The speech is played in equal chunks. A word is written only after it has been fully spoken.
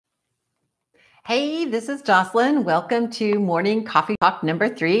Hey, this is Jocelyn. Welcome to Morning Coffee Talk number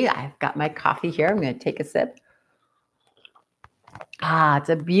 3. I've got my coffee here. I'm going to take a sip. It's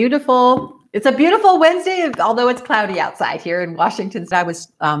a beautiful Wednesday, although it's cloudy outside here in Washington. I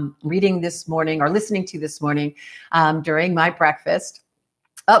was reading this morning or listening to this morning during my breakfast.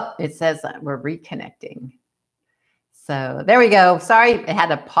 Oh, it says we're reconnecting. So there we go. Sorry, I had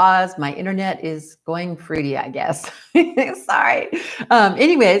to pause. My internet is going fruity, I guess. Sorry.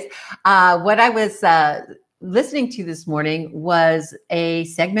 Anyways, what I was listening to this morning was a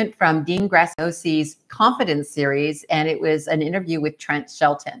segment from Dean Grassiosi's Confidence series, and it was an interview with Trent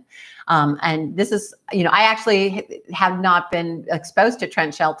Shelton. And this is, I actually have not been exposed to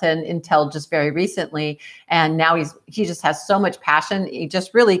Trent Shelton until just very recently. And now he just has so much passion. He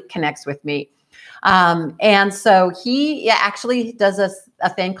just really connects with me. And so he actually does a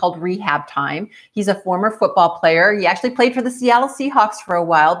thing called rehab time. He's a former football player. He actually played for the Seattle Seahawks for a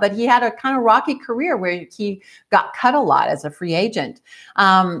while, but he had a kind of rocky career where he got cut a lot as a free agent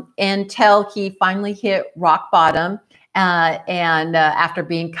until he finally hit rock bottom after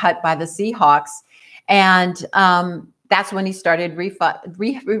being cut by the Seahawks. And that's when he started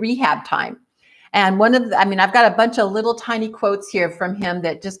rehab time. And I've got a bunch of little tiny quotes here from him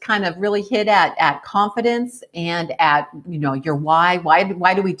that just kind of really hit at confidence and at, your why.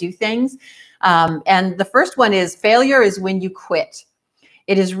 Why do we do things? And the first one is failure is when you quit.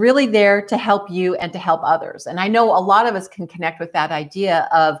 It is really there to help you and to help others. And I know a lot of us can connect with that idea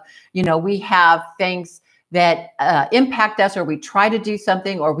of, we have things that impact us, or we try to do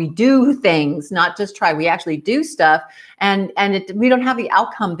something, or we do things, not just try, we actually do stuff, and we don't have the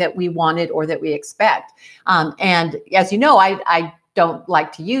outcome that we wanted or that we expect. And as you know, I don't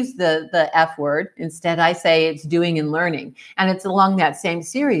like to use the F word. Instead, I say it's doing and learning. And it's along that same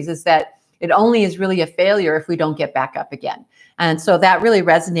series, is that it only is really a failure if we don't get back up again. And so that really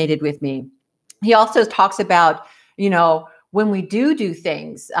resonated with me. He also talks about, when we do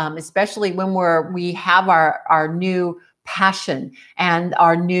things, especially when we have our new passion and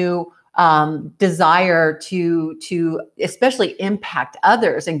our new desire to especially impact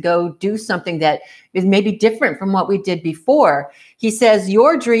others and go do something that is maybe different from what we did before. He says,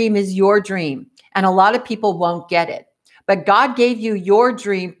 your dream is your dream, and a lot of people won't get it. But God gave you your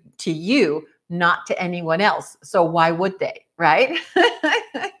dream to you, not to anyone else. So why would they? Right?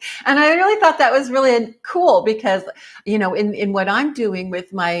 And I really thought that was really cool because, in what I'm doing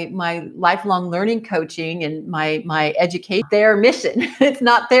with my lifelong learning coaching and my education, their mission, it's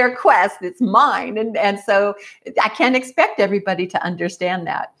not their quest, it's mine. And so I can't expect everybody to understand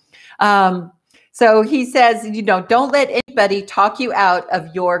that. So he says, don't let anybody talk you out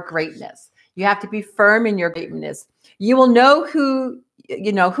of your greatness. You have to be firm in your greatness. You will know who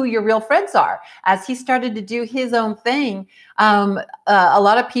your real friends are. As he started to do his own thing, a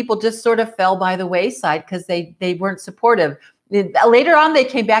lot of people just sort of fell by the wayside because they weren't supportive. Later on, they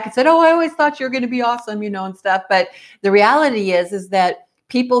came back and said, "Oh, I always thought you were going to be awesome, and stuff." But the reality is that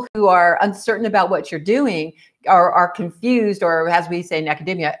people who are uncertain about what you're doing are confused, or as we say in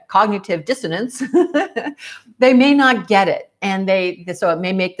academia, cognitive dissonance. They may not get it, and so it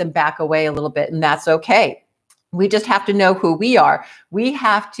may make them back away a little bit, and that's okay. We just have to know who we are. We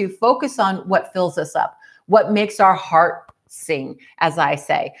have to focus on what fills us up, what makes our heart sing, as I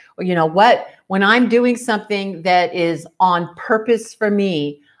say. When I'm doing something that is on purpose for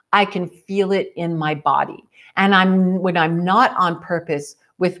me, I can feel it in my body. And when I'm not on purpose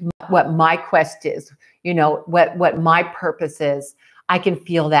with what my quest is, what my purpose is, I can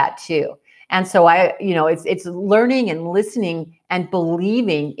feel that too. And so it's learning and listening and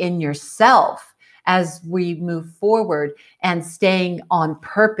believing in yourself as we move forward and staying on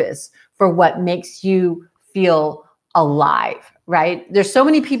purpose for what makes you feel alive, right? There's so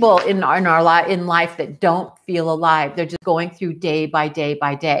many people in life that don't feel alive. They're just going through day by day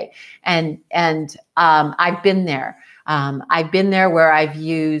by day. And I've been there. I've been there where I've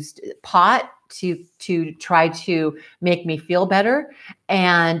used pot to try to make me feel better.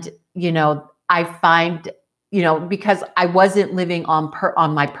 And, I find because I wasn't living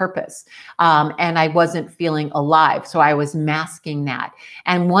on my purpose, and I wasn't feeling alive. So I was masking that.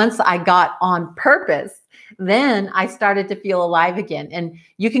 And once I got on purpose, then I started to feel alive again. And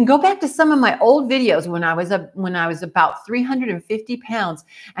you can go back to some of my old videos when I was about 350 pounds,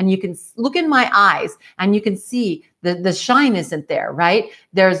 and you can look in my eyes and you can see the shine isn't there, right?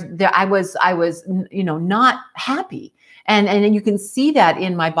 I was not happy. And you can see that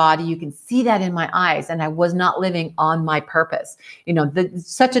in my body, you can see that in my eyes, and I was not living on my purpose.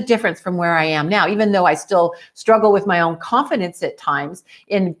 Such a difference from where I am now, even though I still struggle with my own confidence at times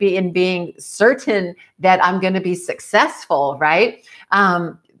in being certain that I'm going to be successful, right?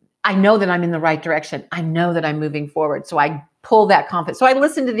 I know that I'm in the right direction. I know that I'm moving forward. So I pull that confidence. So I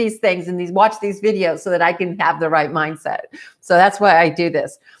listen to these things and watch these videos so that I can have the right mindset. So that's why I do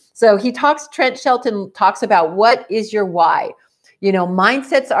this. So Trent Shelton talks about, what is your why?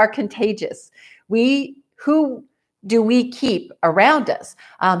 Mindsets are contagious. Who do we keep around us?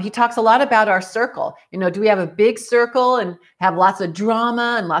 He talks a lot about our circle. Do we have a big circle and have lots of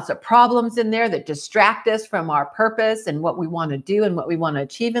drama and lots of problems in there that distract us from our purpose and what we want to do and what we want to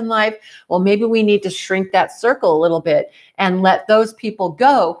achieve in life? Well, maybe we need to shrink that circle a little bit and let those people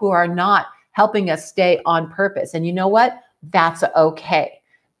go who are not helping us stay on purpose. And you know what? That's okay.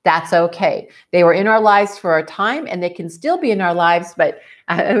 That's okay. They were in our lives for a time and they can still be in our lives. But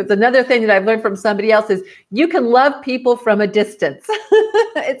it's another thing that I've learned from somebody else is you can love people from a distance.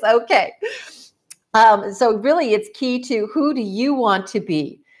 It's okay. So really it's key to, who do you want to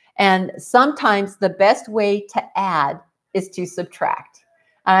be? And sometimes the best way to add is to subtract.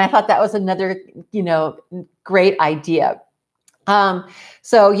 And I thought that was another, great idea.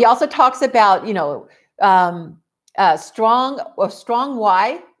 So he also talks about, strong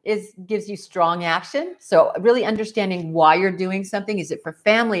why gives you strong action. So really understanding why you're doing something. Is it for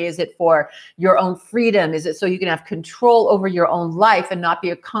family? Is it for your own freedom? Is it so you can have control over your own life and not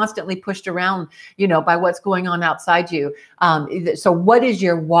be constantly pushed around, by what's going on outside you? So what is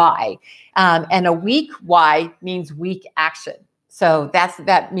your why? And a weak why means weak action. So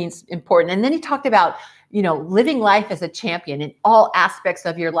that means important. And then he talked about, living life as a champion in all aspects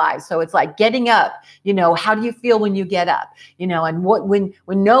of your lives. So it's like getting up, how do you feel when you get up? And when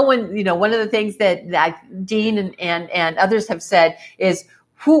no one, one of the things that Dean and others have said is,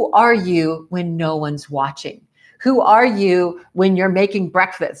 who are you when no one's watching? Who are you when you're making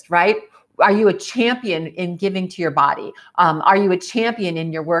breakfast, right? Are you a champion in giving to your body? Are you a champion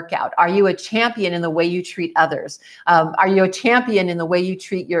in your workout? Are you a champion in the way you treat others? Are you a champion in the way you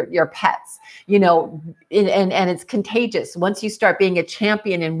treat your pets? And it's contagious. Once you start being a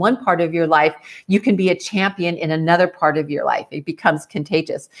champion in one part of your life, you can be a champion in another part of your life. It becomes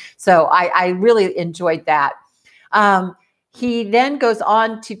contagious. So I really enjoyed that. He then goes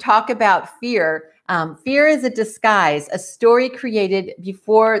on to talk about fear. Fear is a disguise, a story created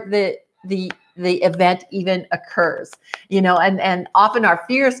before the event even occurs, and often our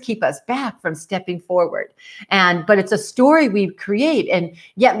fears keep us back from stepping forward. But it's a story we create. And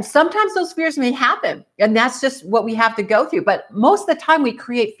yet sometimes those fears may happen. And that's just what we have to go through. But most of the time we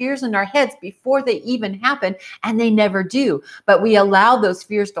create fears in our heads before they even happen, and they never do. But we allow those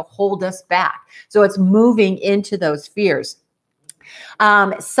fears to hold us back. So it's moving into those fears.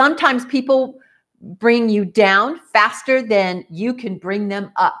 Sometimes people bring you down faster than you can bring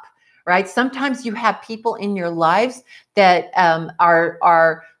them up. Right? Sometimes you have people in your lives that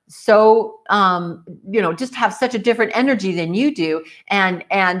are so, just have such a different energy than you do. And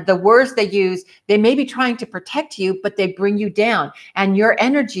the words they use, they may be trying to protect you, but they bring you down. And your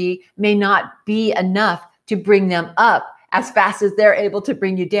energy may not be enough to bring them up as fast as they're able to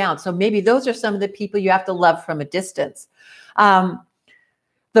bring you down. So maybe those are some of the people you have to love from a distance.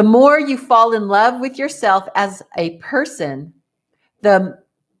 The more you fall in love with yourself as a person,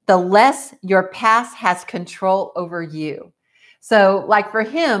 the less your past has control over you. So like for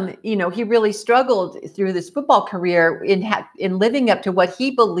him, he really struggled through this football career in living up to what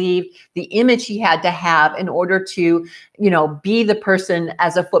he believed the image he had to have in order to, be the person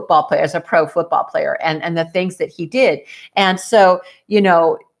as a football player, as a pro football player, and the things that he did. And so,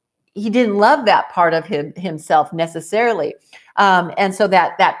 he didn't love that part of himself necessarily. And so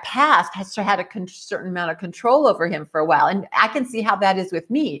that past has had a certain amount of control over him for a while. And I can see how that is with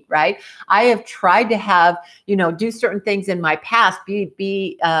me, right? I have tried to have, do certain things in my past,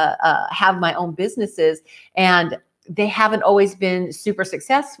 have my own businesses, and they haven't always been super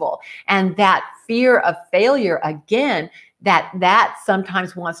successful. And that fear of failure, again, that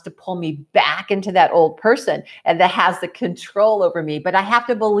sometimes wants to pull me back into that old person and that has the control over me. But I have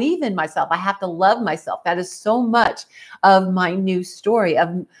to believe in myself. I have to love myself. That is so much of my new story,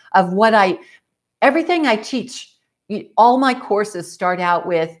 of what everything I teach. All my courses start out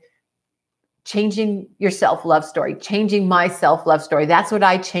with changing your self-love story, changing my self-love story. That's what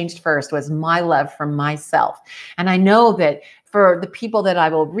I changed first, was my love for myself. And I know that for the people that I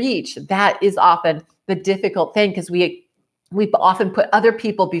will reach, that is often the difficult thing, because we often put other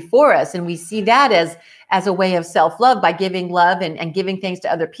people before us, and we see that as a way of self-love by giving love and giving things to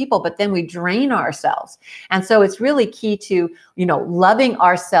other people, but then we drain ourselves. And so it's really key to, loving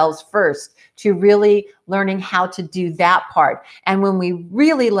ourselves first, to really learning how to do that part. And when we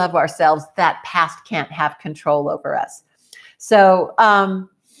really love ourselves, that past can't have control over us. So,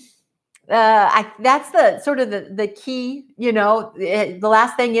 That's the sort of the key, the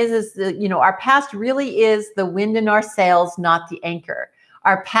last thing is our past really is the wind in our sails, not the anchor.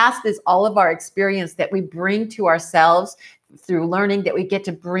 Our past is all of our experience that we bring to ourselves through learning, that we get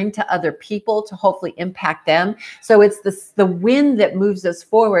to bring to other people to hopefully impact them. So it's the wind that moves us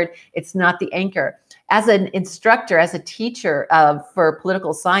forward. It's not the anchor. As an instructor, as a teacher for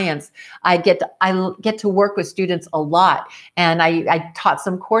political science, I get to work with students a lot. And I taught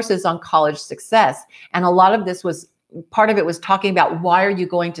some courses on college success. And a lot of this part of it was talking about, why are you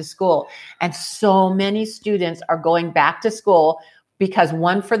going to school? And so many students are going back to school because,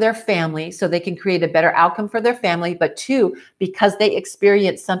 one, for their family, so they can create a better outcome for their family, but two, because they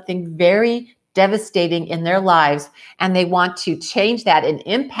experienced something very devastating in their lives and they want to change that and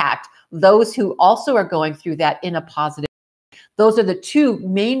impact those who also are going through that in a positive. Those are the two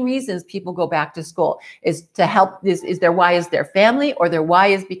main reasons people go back to school, is to help. Is their why is their family, or their why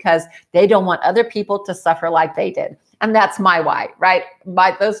is because they don't want other people to suffer like they did. And that's my why, right?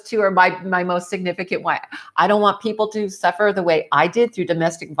 Those two are my most significant why. I don't want people to suffer the way I did through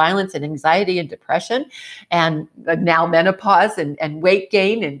domestic violence and anxiety and depression and now menopause and weight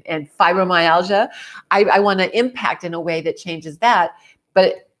gain and fibromyalgia. I want to impact in a way that changes that.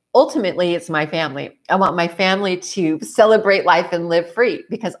 But ultimately, it's my family. I want my family to celebrate life and live free,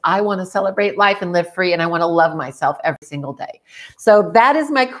 because I want to celebrate life and live free, and I want to love myself every single day. So that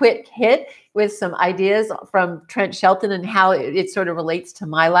is my quick hit with some ideas from Trent Shelton and how it sort of relates to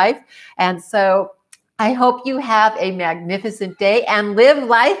my life. And so I hope you have a magnificent day and live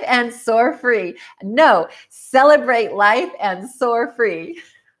life and soar free. No, celebrate life and soar free.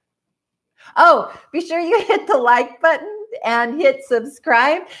 Oh, be sure you hit the like button and hit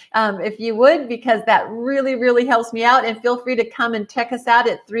subscribe if you would, because that really, really helps me out. And feel free to come and check us out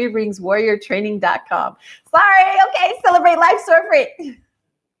at 3ringswarriortraining.com. Sorry. Okay. Celebrate life, soar free.